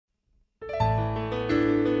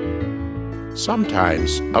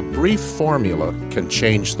Sometimes a brief formula can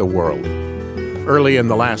change the world. Early in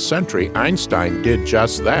the last century, Einstein did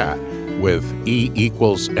just that with E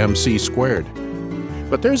equals mc squared.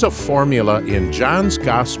 But there's a formula in John's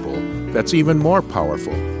Gospel that's even more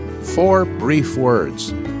powerful. 4 brief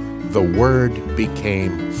words. The Word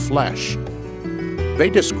became flesh. They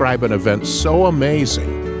describe an event so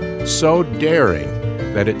amazing, so daring,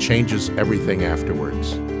 that it changes everything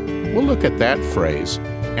afterwards. We'll look at that phrase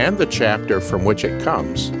and the chapter from which it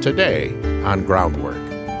comes today on Groundwork.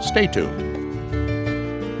 Stay tuned.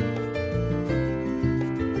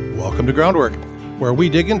 Welcome to Groundwork, where we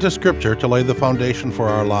dig into Scripture to lay the foundation for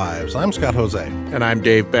our lives. I'm Scott Jose. And I'm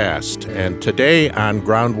Dave Bast. And today on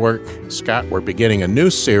Groundwork, Scott, we're beginning a new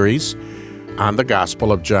series on the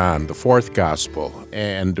Gospel of John, the 4th Gospel.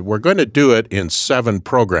 And we're going to do it in 7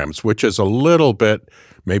 programs, which is a little bit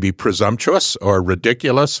maybe presumptuous or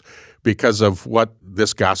ridiculous because of what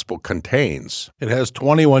this gospel contains. It has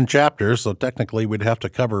 21 chapters, so technically we'd have to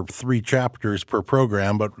cover 3 chapters per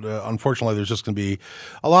program, but unfortunately there's just going to be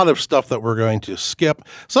a lot of stuff that we're going to skip.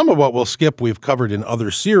 Some of what we'll skip we've covered in other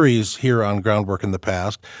series here on Groundwork in the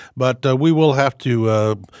past, but we will have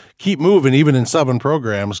to keep moving even in 7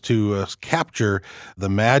 programs to capture the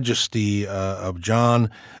majesty of John.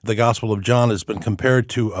 The Gospel of John has been compared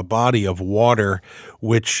to a body of water,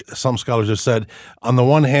 which some scholars have said, on the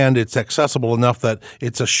one hand, it's accessible enough that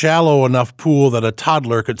it's a shallow enough pool that a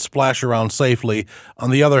toddler could splash around safely.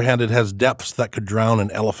 On the other hand, it has depths that could drown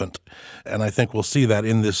an elephant. And I think we'll see that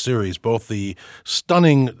in this series, both the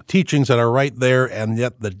stunning teachings that are right there and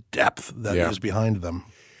yet the depth that is behind them.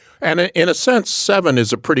 And in a sense, 7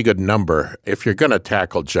 is a pretty good number if you're going to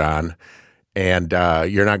tackle John, and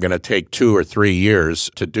you're not going to take 2 or 3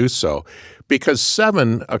 years to do so. Because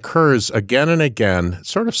 7 occurs again and again,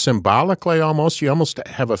 sort of symbolically almost. You almost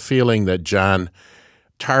have a feeling that John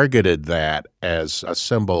targeted that as a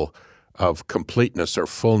symbol of completeness or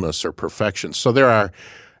fullness or perfection. So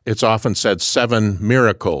it's often said 7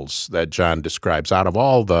 miracles that John describes out of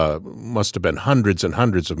all the, must have been hundreds and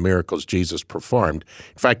hundreds of miracles Jesus performed.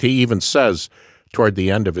 In fact, he even says toward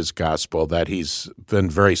the end of his gospel that he's been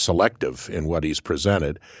very selective in what he's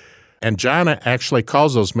presented. And John actually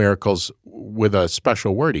calls those miracles with a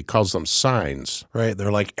special word. He calls them signs. Right.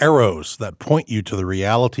 They're like arrows that point you to the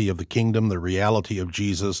reality of the kingdom, the reality of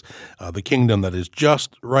Jesus, the kingdom that is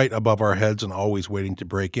just right above our heads and always waiting to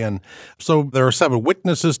break in. So there are 7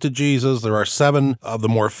 witnesses to Jesus. There are 7 of the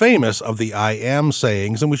more famous of the I am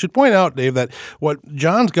sayings. And we should point out, Dave, that what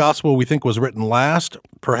John's gospel we think was written last,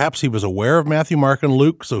 perhaps he was aware of Matthew, Mark, and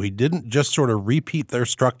Luke, so he didn't just sort of repeat their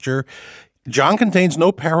structure. John contains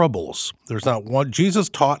no parables. There's not one. Jesus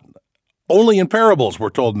taught only in parables, we're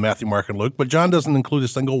told in Matthew, Mark, and Luke, but John doesn't include a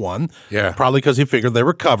single one. Yeah. Probably because he figured they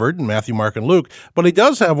were covered in Matthew, Mark, and Luke. But he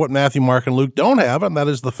does have what Matthew, Mark, and Luke don't have, and that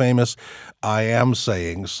is the famous I am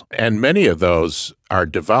sayings. And many of those are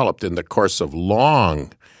developed in the course of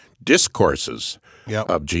long discourses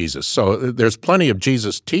of Jesus. So there's plenty of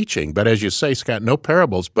Jesus teaching, but as you say, Scott, no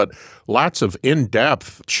parables, but lots of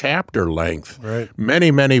in-depth, chapter-length, many,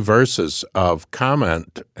 many verses of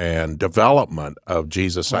comment and development of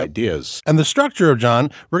Jesus' ideas. And the structure of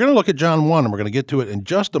John, we're going to look at John 1, and we're going to get to it in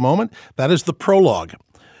just a moment. That is the prologue.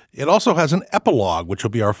 It also has an epilogue, which will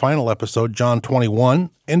be our final episode, John 21.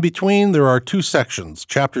 In between, there are 2 sections.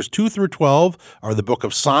 Chapters 2 through 12 are the book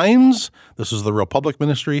of signs. This is the real public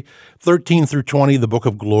ministry. 13 through 20, the book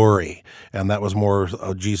of glory. And that was more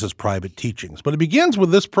of Jesus' private teachings. But it begins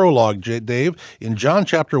with this prologue, Dave, in John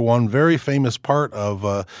chapter 1, very famous part of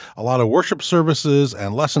a lot of worship services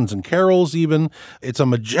and lessons and carols even. It's a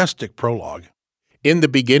majestic prologue. In the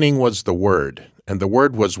beginning was the Word, and the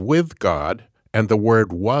Word was with God, and the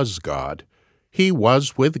Word was God. He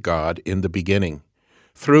was with God in the beginning.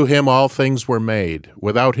 Through him all things were made.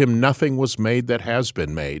 Without him nothing was made that has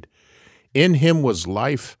been made. In him was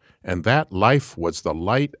life, and that life was the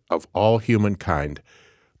light of all humankind.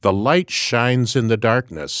 The light shines in the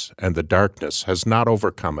darkness, and the darkness has not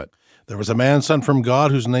overcome it. There was a man sent from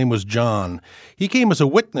God whose name was John. He came as a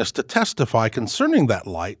witness to testify concerning that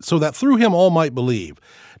light, so that through him all might believe.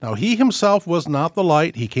 Now he himself was not the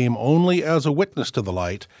light, he came only as a witness to the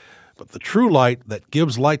light. But the true light that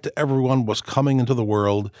gives light to everyone was coming into the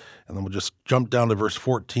world. And then we'll just jump down to verse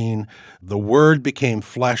 14. The Word became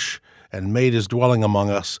flesh and made his dwelling among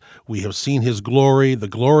us. We have seen his glory, the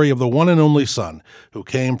glory of the one and only Son, who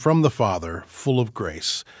came from the Father, full of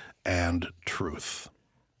grace and truth.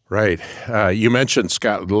 Right. You mentioned,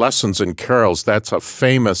 Scott, lessons and carols. That's a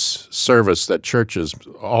famous service that churches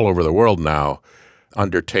all over the world now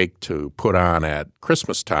undertake to put on at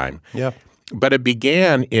Christmas time. Yeah. But it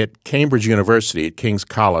began at Cambridge University, at King's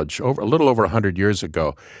College, a little over 100 years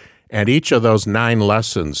ago. And each of those 9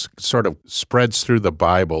 lessons sort of spreads through the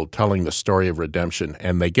Bible, telling the story of redemption.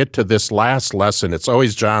 And they get to this last lesson. It's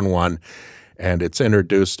always John 1, and it's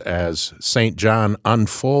introduced as St. John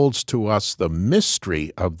unfolds to us the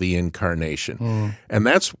mystery of the incarnation. And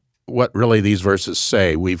that's what really these verses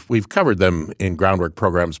say. We've covered them in groundwork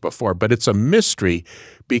programs before, but it's a mystery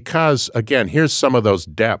because, again, here's some of those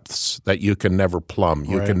depths that you can never plumb.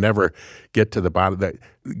 You can never get to the bottom. That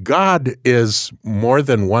God is more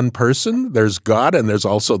than one person. There's God, and there's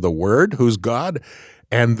also the Word, who's God,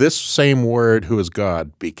 and this same Word, who is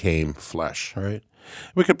God, became flesh. Right.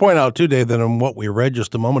 We could point out, too, Dave, that in what we read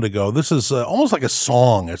just a moment ago, this is almost like a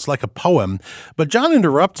song. It's like a poem. But John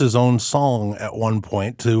interrupts his own song at one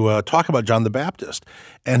point to talk about John the Baptist.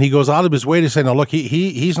 And he goes out of his way to say, no, look,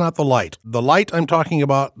 he's not the light. The light I'm talking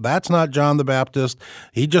about, that's not John the Baptist.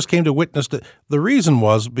 He just came to witness to. The reason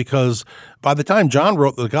was because by the time John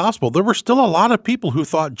wrote the gospel, there were still a lot of people who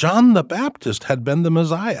thought John the Baptist had been the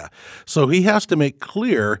Messiah. So he has to make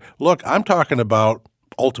clear, look, I'm talking about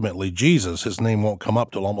ultimately Jesus. His name won't come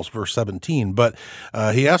up till almost verse 17, but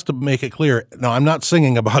he has to make it clear, no, I'm not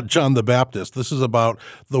singing about John the Baptist. This is about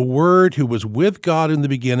the Word who was with God in the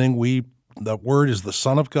beginning. The Word is the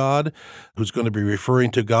Son of God, who's going to be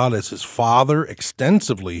referring to God as his Father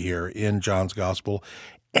extensively here in John's Gospel.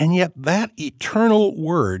 And yet that eternal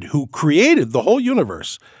Word who created the whole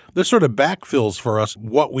universe, this sort of backfills for us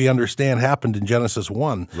what we understand happened in Genesis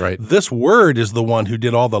 1. Right. This Word is the one who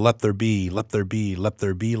did all the let there be, let there be, let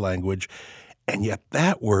there be language. And yet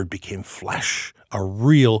that Word became flesh, a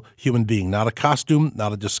real human being, not a costume,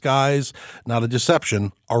 not a disguise, not a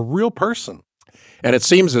deception, a real person. And it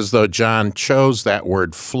seems as though John chose that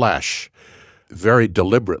word flesh very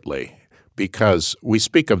deliberately, because we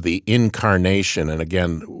speak of the incarnation, and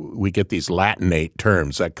again, we get these Latinate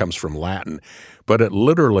terms. That comes from Latin. But it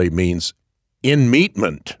literally means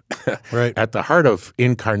in-meatment. Right. At the heart of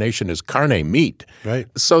incarnation is carne, meat. Right.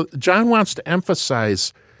 So John wants to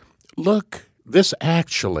emphasize, look, this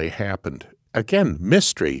actually happened. Again,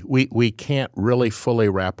 mystery. We can't really fully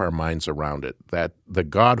wrap our minds around it, that the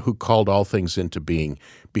God who called all things into being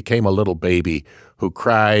became a little baby who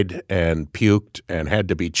cried and puked and had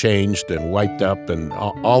to be changed and wiped up and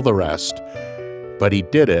all the rest. But he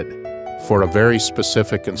did it for a very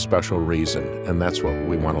specific and special reason, and that's what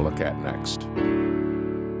we want to look at next.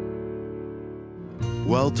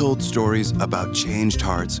 Well-told stories about changed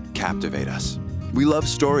hearts captivate us. We love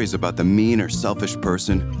stories about the mean or selfish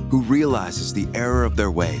person who realizes the error of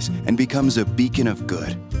their ways and becomes a beacon of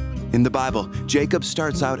good. In the Bible, Jacob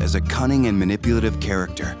starts out as a cunning and manipulative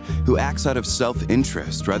character who acts out of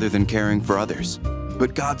self-interest rather than caring for others.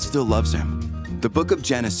 But God still loves him. The book of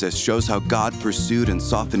Genesis shows how God pursued and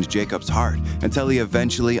softened Jacob's heart until he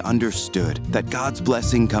eventually understood that God's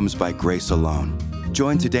blessing comes by grace alone.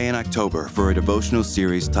 Join today in October for a devotional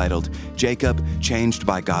series titled Jacob, Changed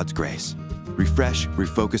by God's Grace. Refresh,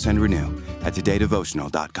 refocus, and renew at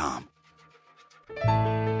todaydevotional.com.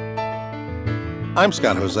 I'm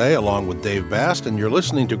Scott Jose, along with Dave Bast, and you're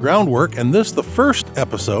listening to Groundwork, and this is the first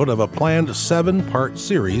episode of a planned 7-part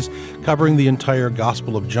series covering the entire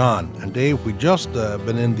Gospel of John. And Dave, we just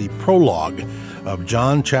been in the prologue of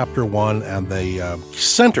John chapter 1, and the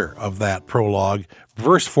center of that prologue,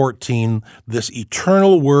 verse 14, this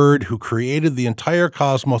eternal Word who created the entire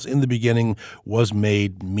cosmos in the beginning was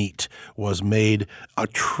made meat, was made a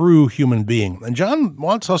true human being. And John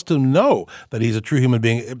wants us to know that he's a true human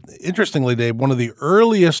being. Interestingly, Dave, one of the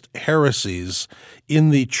earliest heresies in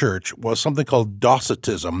the church was something called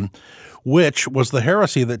Docetism, which was the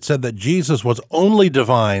heresy that said that Jesus was only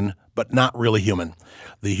divine but not really human.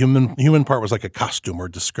 The human part was like a costume or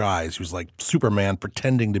disguise. He was like Superman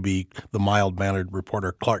pretending to be the mild-mannered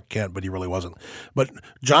reporter Clark Kent, but he really wasn't. But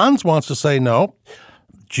John wants to say, no,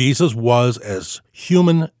 Jesus was as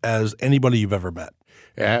human as anybody you've ever met.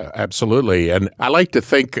 Yeah, absolutely. And I like to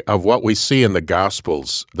think of what we see in the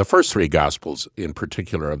Gospels, the first 3 Gospels in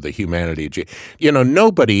particular, of the humanity. You know,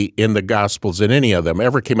 nobody in the Gospels, in any of them,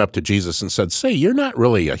 ever came up to Jesus and said, say, you're not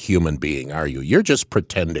really a human being, are you? You're just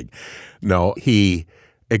pretending. No, he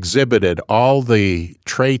exhibited all the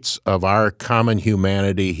traits of our common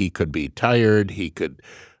humanity. He could be tired. He could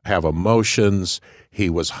have emotions. He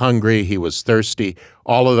was hungry. He was thirsty.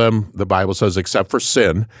 All of them, the Bible says, except for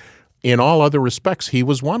sin. In all other respects, he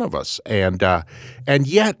was one of us. And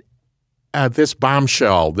yet, this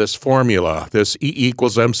bombshell, this formula, this E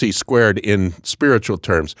equals MC squared in spiritual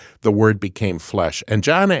terms, the Word became flesh. And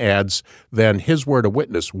John adds then his word of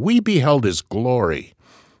witness, we beheld his glory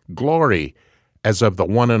as of the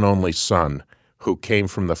one and only Son, who came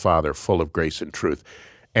from the Father, full of grace and truth.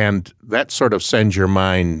 And that sort of sends your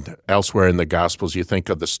mind elsewhere in the Gospels. You think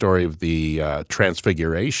of the story of the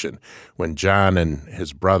Transfiguration, when John and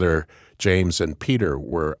his brother James and Peter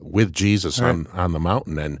were with Jesus on the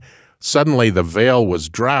mountain, and suddenly the veil was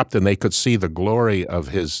dropped and they could see the glory of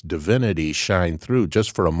his divinity shine through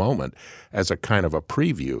just for a moment as a kind of a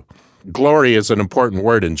preview. Glory is an important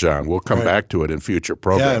word in John. We'll come back to it in future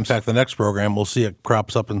programs. Yeah, in fact, the next program, we'll see it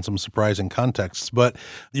crops up in some surprising contexts. But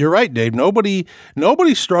you're right, Dave. Nobody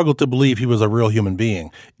struggled to believe he was a real human being.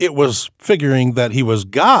 It was figuring that he was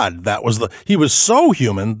God. He was so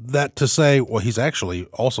human that to say, well, he's actually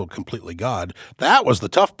also completely God, that was the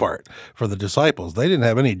tough part for the disciples. They didn't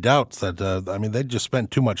have any doubts that, they'd just spent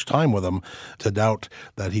too much time with him to doubt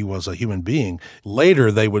that he was a human being.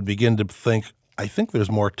 Later, they would begin to think, I think there's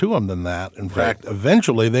more to him than that. In fact,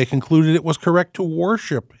 eventually they concluded it was correct to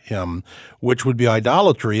worship him, which would be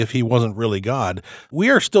idolatry if he wasn't really God. We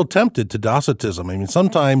are still tempted to Docetism. I mean,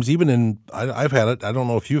 sometimes even I've had it, I don't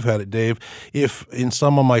know if you've had it, Dave, if in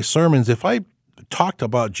some of my sermons, if I talked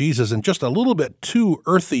about Jesus in just a little bit too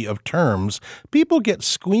earthy of terms, people get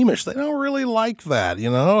squeamish. They don't really like that, They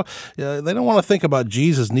don't want to think about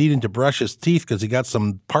Jesus needing to brush his teeth because he got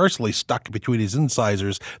some parsley stuck between his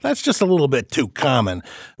incisors. That's just a little bit too common.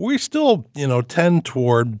 We still, tend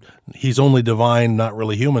toward he's only divine, not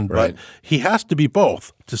really human, but he has to be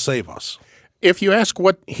both to save us. If you ask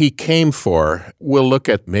what he came for, we'll look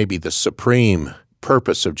at maybe the supreme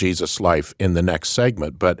purpose of Jesus' life in the next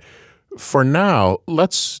segment, but for now,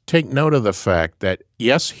 let's take note of the fact that,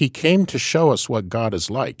 yes, he came to show us what God is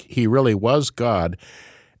like. He really was God.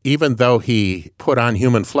 Even though he put on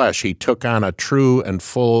human flesh, he took on a true and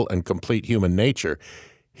full and complete human nature.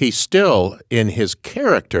 He still, in his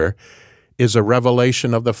character, is a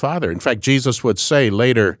revelation of the Father. In fact, Jesus would say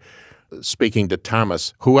later, speaking to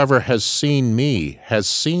Thomas, "Whoever has seen me has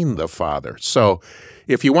seen the Father." So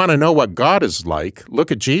if you want to know what God is like,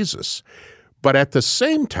 look at Jesus. But at the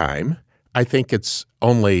same time, I think it's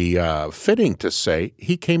only fitting to say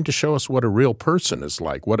he came to show us what a real person is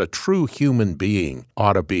like, what a true human being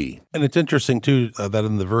ought to be. And it's interesting, too, that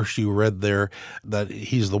in the verse you read there, that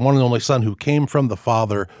he's the one and only Son who came from the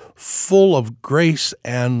Father, full of grace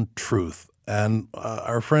and truth. And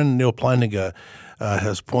our friend Neil Plantinga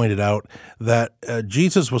has pointed out that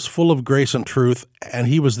Jesus was full of grace and truth, and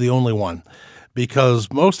he was the only one. Because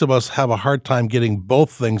most of us have a hard time getting both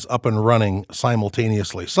things up and running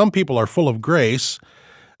simultaneously. Some people are full of grace.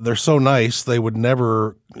 They're so nice, they would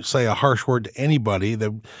never say a harsh word to anybody,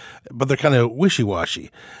 but they're kind of wishy-washy.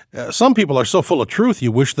 Some people are so full of truth,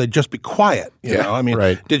 you wish they'd just be quiet.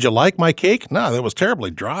 Did you like my cake? No, that was terribly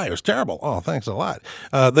dry. It was terrible. Oh, thanks a lot.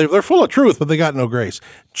 They're full of truth, but they got no grace.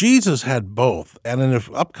 Jesus had both. And in an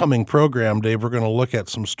upcoming program, Dave, we're going to look at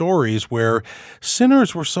some stories where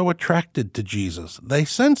sinners were so attracted to Jesus. They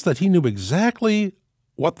sensed that he knew exactly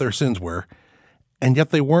what their sins were, and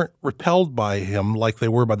yet they weren't repelled by him like they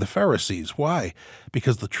were by the Pharisees. Why?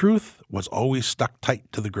 Because the truth was always stuck tight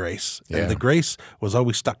to the grace, and the grace was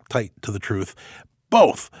always stuck tight to the truth,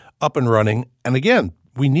 both up and running. And again,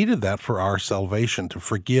 we needed that for our salvation, to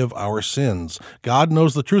forgive our sins. God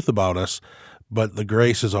knows the truth about us, but the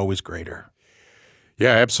grace is always greater.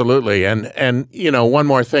 Yeah, absolutely. And one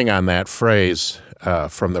more thing on that phrase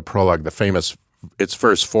from the prologue, the famous, it's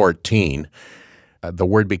verse 14, the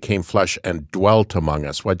Word became flesh and dwelt among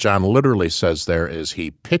us. What John literally says there is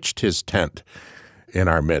he pitched his tent in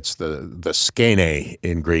our midst, the skene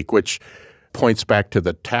in Greek, which points back to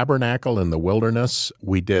the tabernacle in the wilderness.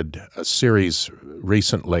 We did a series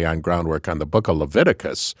recently on groundwork on the book of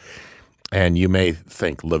Leviticus, and you may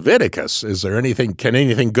think, Leviticus, can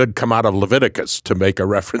anything good come out of Leviticus, to make a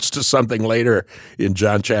reference to something later in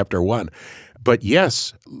John chapter 1. But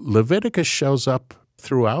yes, Leviticus shows up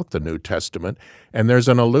throughout the New Testament, and there's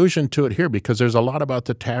an allusion to it here because there's a lot about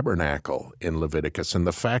the tabernacle in Leviticus and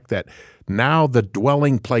the fact that now the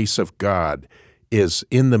dwelling place of God is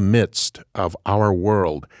in the midst of our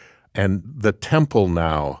world, and the temple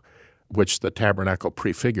now, which the tabernacle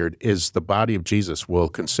prefigured, is the body of Jesus. We'll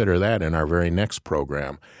consider that in our very next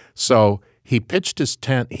program. So he pitched his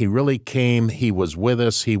tent, he really came, he was with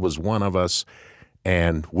us, he was one of us,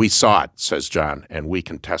 and we saw it, says John, and we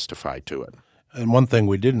can testify to it. And one thing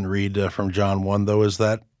we didn't read from John 1, though, is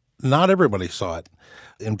that not everybody saw it.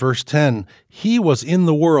 In verse 10, he was in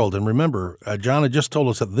the world. And remember, John had just told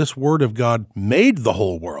us that this word of God made the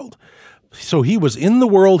whole world. So he was in the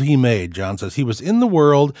world he made. John says he was in the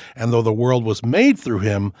world, and though the world was made through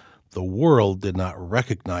him, the world did not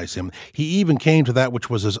recognize him. He even came to that which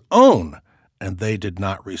was his own, and they did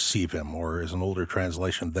not receive him, or as an older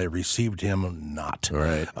translation, they received him not.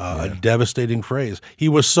 Right. A devastating phrase. He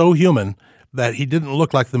was so human that he didn't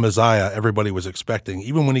look like the Messiah everybody was expecting.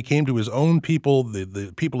 Even when he came to his own people,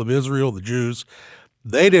 the people of Israel, the Jews,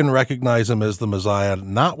 they didn't recognize him as the Messiah,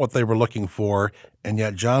 not what they were looking for. And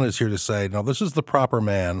yet John is here to say, no, this is the proper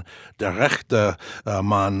man, der rechte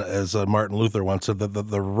Mann, as Martin Luther once said,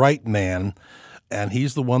 the right man, and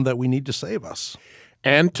he's the one that we need to save us.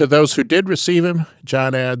 And to those who did receive him,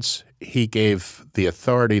 John adds, he gave the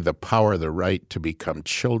authority, the power, the right to become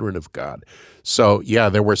children of God. So, yeah,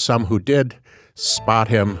 there were some who did spot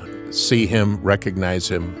him, see him, recognize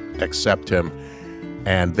him, accept him,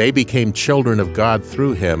 and they became children of God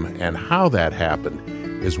through him. And how that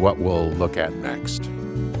happened is what we'll look at next.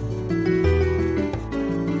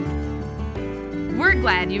 We're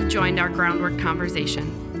glad you've joined our Groundwork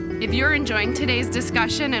conversation. If you're enjoying today's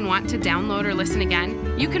discussion and want to download or listen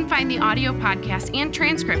again, you can find the audio podcast and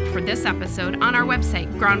transcript for this episode on our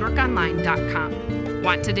website, groundworkonline.com.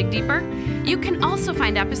 Want to dig deeper? You can also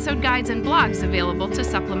find episode guides and blogs available to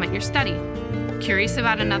supplement your study. Curious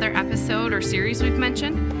about another episode or series we've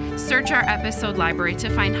mentioned? Search our episode library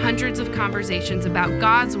to find hundreds of conversations about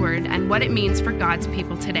God's Word and what it means for God's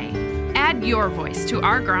people today. Add your voice to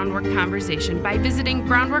our Groundwork conversation by visiting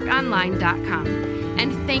groundworkonline.com.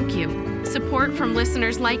 And thank you. Support from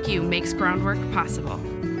listeners like you makes Groundwork possible.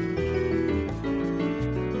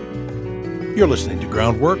 You're listening to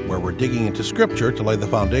Groundwork, where we're digging into Scripture to lay the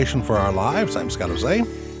foundation for our lives. I'm Scott Jose.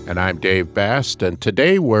 And I'm Dave Bast, and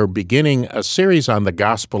today we're beginning a series on the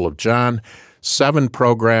Gospel of John, 7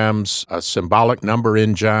 programs, a symbolic number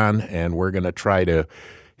in John, and we're going to try to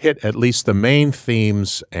hit at least the main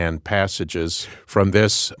themes and passages from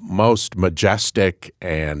this most majestic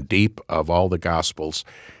and deep of all the Gospels.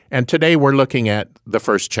 And today we're looking at the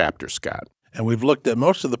first chapter, Scott. And we've looked at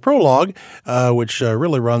most of the prologue, which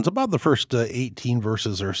really runs about the first 18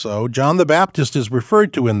 verses or so. John the Baptist is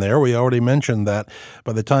referred to in there. We already mentioned that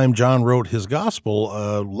by the time John wrote his gospel,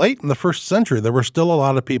 late in the first century, there were still a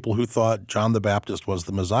lot of people who thought John the Baptist was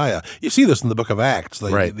the Messiah. You see this in the book of Acts.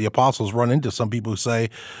 Right. The apostles run into some people who say,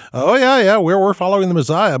 oh, yeah, we're following the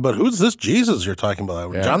Messiah, but who's this Jesus you're talking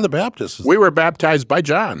about? Yeah. John the Baptist. We were baptized by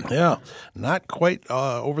John. Yeah, not quite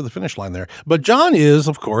over the finish line there. But John is,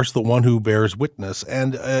 of course, the one who bears witness.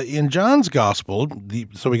 And in John's gospel,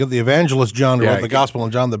 so we got the evangelist John who wrote the gospel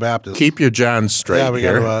and John the Baptist. Keep your Johns straight we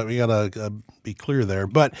here. We gotta be clear there.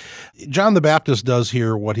 But John the Baptist does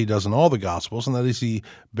here what he does in all the gospels, and that is he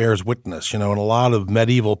bears witness. In a lot of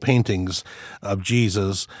medieval paintings of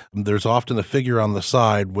Jesus, there's often a figure on the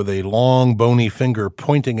side with a long bony finger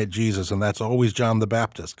pointing at Jesus, and that's always John the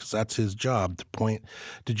Baptist, because that's his job, to point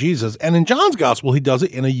to Jesus. And in John's gospel, he does it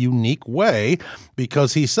in a unique way,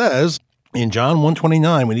 because he says, in John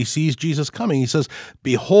 1:29, when he sees Jesus coming, he says,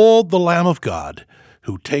 "Behold the Lamb of God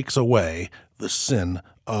who takes away the sin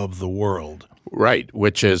of the world." Right,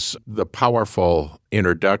 which is the powerful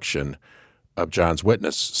introduction of John's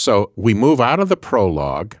witness. So we move out of the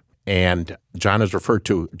prologue, and John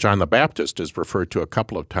the Baptist is referred to a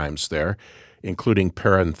couple of times there, including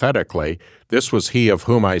parenthetically, "This was he of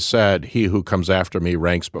whom I said, he who comes after me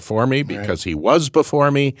ranks before me, because he was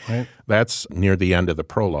before me." Right. That's near the end of the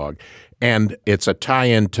prologue. And it's a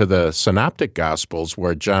tie-in to the Synoptic Gospels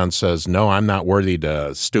where John says, no, I'm not worthy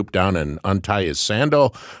to stoop down and untie his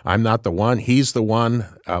sandal. I'm not the one. He's the one.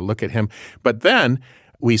 Look at him. But then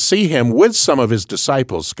we see him with some of his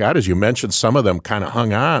disciples. Scott, as you mentioned, some of them kind of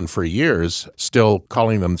hung on for years, still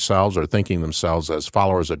calling themselves or thinking themselves as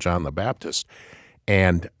followers of John the Baptist.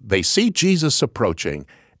 And they see Jesus approaching,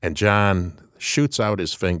 and John shoots out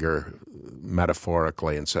his finger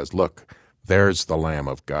metaphorically and says, look, there's the Lamb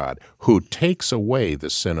of God who takes away the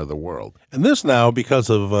sin of the world. And this now, because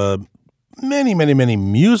of many, many, many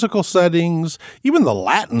musical settings, even the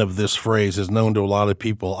Latin of this phrase is known to a lot of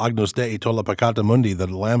people. Agnus Dei tolle peccata mundi, the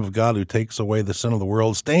Lamb of God who takes away the sin of the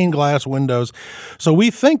world, stained glass windows. So we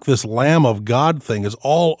think this Lamb of God thing is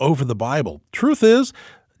all over the Bible. Truth is,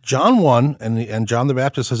 John 1, and John the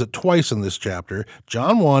Baptist says it twice in this chapter,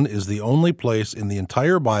 John 1 is the only place in the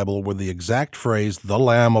entire Bible where the exact phrase, the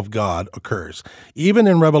Lamb of God, occurs. Even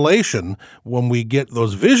in Revelation, when we get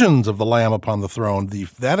those visions of the Lamb upon the throne,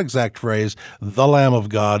 that exact phrase, the Lamb of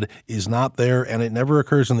God, is not there, and it never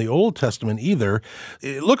occurs in the Old Testament either.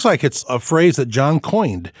 It looks like it's a phrase that John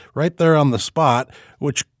coined right there on the spot,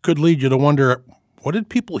 which could lead you to wonder, what did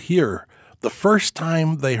people hear the first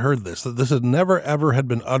time they heard this, that this had never, ever had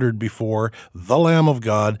been uttered before, the Lamb of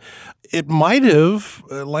God? It might have,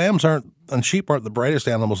 lambs aren't And sheep aren't the brightest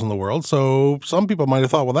animals in the world, so some people might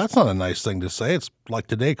have thought, well, that's not a nice thing to say. It's like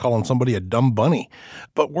today calling somebody a dumb bunny.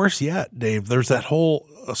 But worse yet, Dave, there's that whole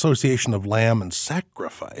association of lamb and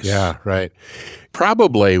sacrifice. Yeah, right.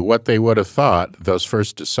 Probably what they would have thought, those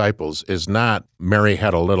first disciples, is not Mary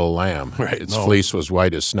had a little lamb. Right, Its no. fleece was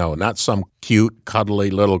white as snow. Not some cute, cuddly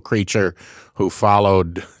little creature who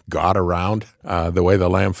followed God around the way the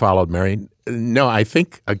lamb followed Mary. No, I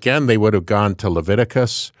think, again, they would have gone to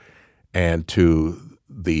Leviticus and to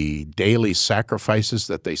the daily sacrifices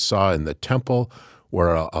that they saw in the temple, where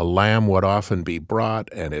a lamb would often be brought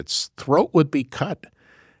and its throat would be cut,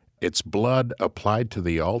 its blood applied to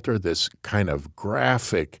the altar, this kind of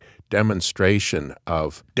graphic demonstration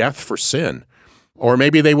of death for sin. Or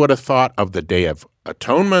maybe they would have thought of the Day of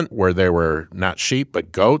Atonement, where there were not sheep,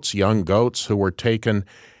 but goats, young goats who were taken,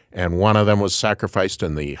 and one of them was sacrificed,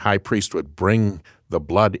 and the high priest would bring the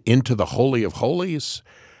blood into the Holy of Holies.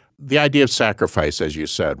 The idea of sacrifice, as you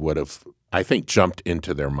said, would have, I think, jumped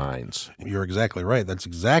into their minds. You're exactly right. That's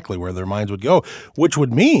exactly where their minds would go, which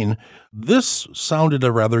would mean this sounded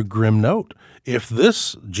a rather grim note. If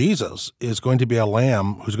this Jesus is going to be a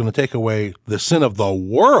lamb who's going to take away the sin of the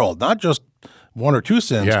world, not just one or two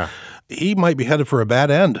sins, he might be headed for a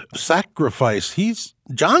bad end. Sacrifice.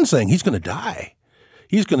 John's saying he's going to die.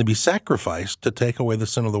 He's going to be sacrificed to take away the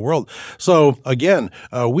sin of the world. So again,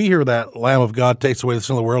 we hear that Lamb of God takes away the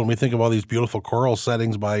sin of the world, and we think of all these beautiful choral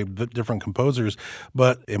settings by different composers,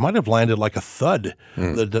 but it might have landed like a thud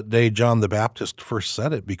the day John the Baptist first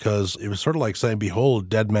said it, because it was sort of like saying, behold,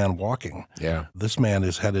 dead man walking. Yeah. This man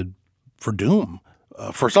is headed for doom.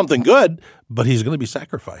 For something good, but he's going to be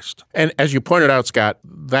sacrificed. And as you pointed out, Scott,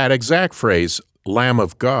 that exact phrase, Lamb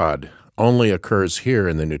of God, only occurs here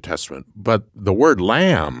in the New Testament. But the word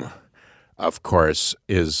lamb, of course,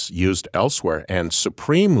 is used elsewhere, and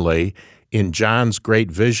supremely in John's great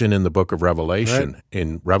vision in the book of Revelation, right,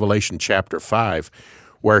 in Revelation chapter 5,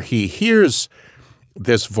 where he hears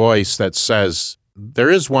this voice that says, there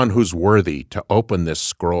is one who's worthy to open this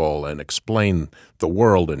scroll and explain the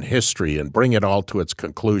world and history and bring it all to its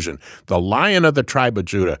conclusion, the Lion of the tribe of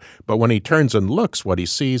Judah. But when he turns and looks, what he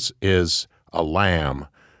sees is a lamb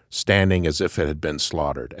standing as if it had been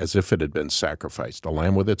slaughtered, as if it had been sacrificed, a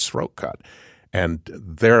lamb with its throat cut. And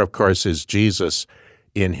there, of course, is Jesus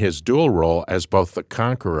in his dual role as both the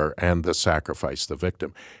conqueror and the sacrifice, the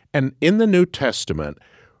victim. And in the New Testament,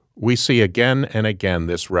 we see again and again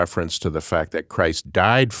this reference to the fact that Christ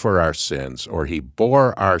died for our sins, or he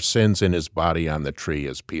bore our sins in his body on the tree,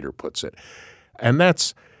 as Peter puts it. And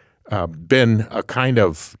that's been a kind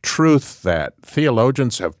of truth that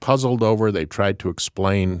theologians have puzzled over. They've tried to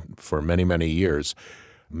explain for many, many years.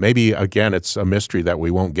 Maybe, again, it's a mystery that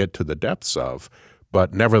we won't get to the depths of,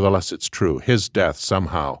 but nevertheless it's true. His death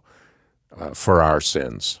somehow for our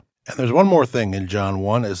sins. And there's one more thing in John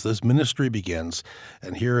 1 as this ministry begins,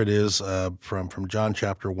 and here it is from John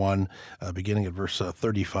chapter 1, beginning at verse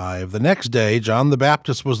 35. The next day, John the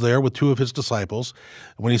Baptist was there with two of his disciples.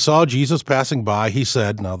 When he saw Jesus passing by, he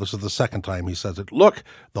said, now this is the second time he says it, "Look,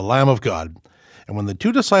 the Lamb of God." And when the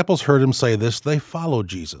two disciples heard him say this, they followed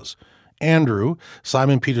Jesus. Andrew,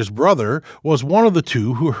 Simon Peter's brother, was one of the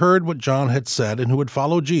two who heard what John had said and who had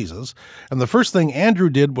followed Jesus. And the first thing Andrew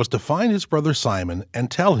did was to find his brother Simon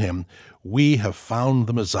and tell him, "We have found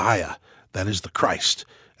the Messiah," that is the Christ.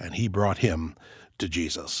 And he brought him to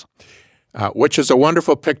Jesus. Which is a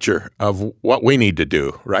wonderful picture of what we need to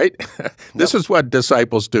do, right? This is what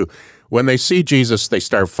disciples do. When they see Jesus, they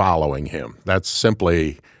start following him. That's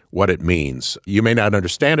simply what it means. You may not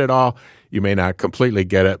understand it all. You may not completely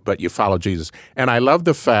get it, but you follow Jesus. And I love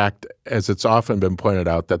the fact, as it's often been pointed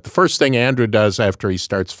out, that the first thing Andrew does after he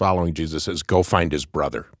starts following Jesus is go find his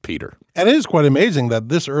brother, Peter. And it is quite amazing that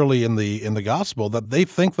this early in the gospel that they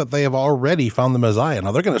think that they have already found the Messiah.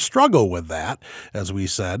 Now, they're going to struggle with that, as we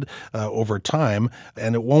said, over time,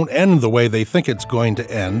 and it won't end the way they think it's going to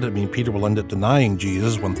end. I mean, Peter will end up denying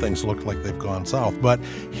Jesus when things look like they've gone south. But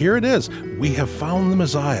here it is. We have found the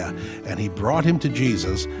Messiah, and he brought him to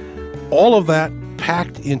Jesus. All of that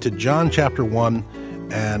packed into John chapter 1,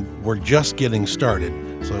 and we're just getting started.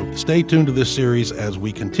 So stay tuned to this series as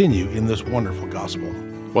we continue in this wonderful gospel.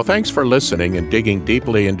 Well, thanks for listening and digging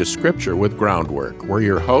deeply into Scripture with Groundwork. We're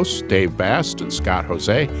your hosts, Dave Bast and Scott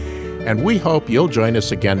Jose, and we hope you'll join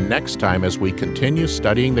us again next time as we continue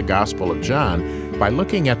studying the Gospel of John by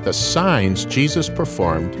looking at the signs Jesus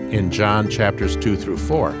performed in John chapters 2 through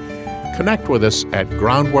 4. Connect with us at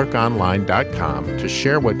groundworkonline.com to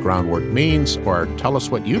share what Groundwork means or tell us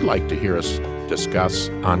what you'd like to hear us discuss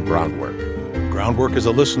on Groundwork. Groundwork is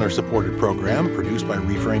a listener-supported program produced by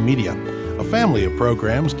Reframe Media. A family of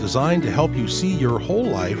programs designed to help you see your whole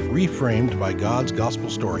life reframed by God's gospel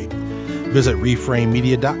story. Visit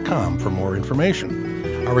reframemedia.com for more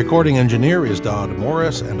information. Our recording engineer is Dodd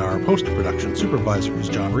Morris, and our post-production supervisor is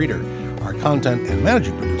John Reeder. Our content and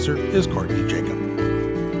managing producer is Courtney Jacob.